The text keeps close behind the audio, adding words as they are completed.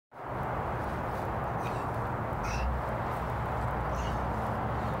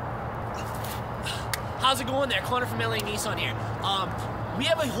how's it going there? Connor from LA Nissan here. We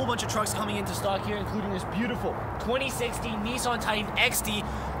have a whole bunch of trucks coming into stock here, including this beautiful 2016 Nissan Titan XD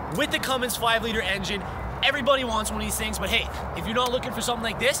with the Cummins 5-liter engine. Everybody wants one of these things, but hey, if you're not looking for something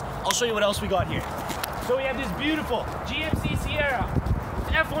like this, I'll show you what else we got here. So we have this beautiful GMC Sierra,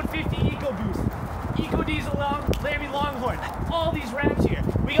 F-150 EcoBoost, Eco Diesel Lamy Longhorn, all these Rams here.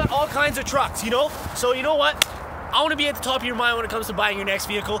 We got all kinds of trucks, you know? So you know what? I want to be at the top of your mind when it comes to buying your next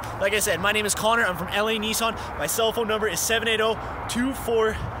vehicle. Like I said, my name is Connor. I'm from LA Nissan. My cell phone number is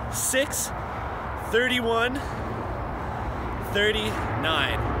 780-246-3139.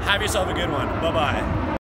 Have yourself a good one. Bye-bye.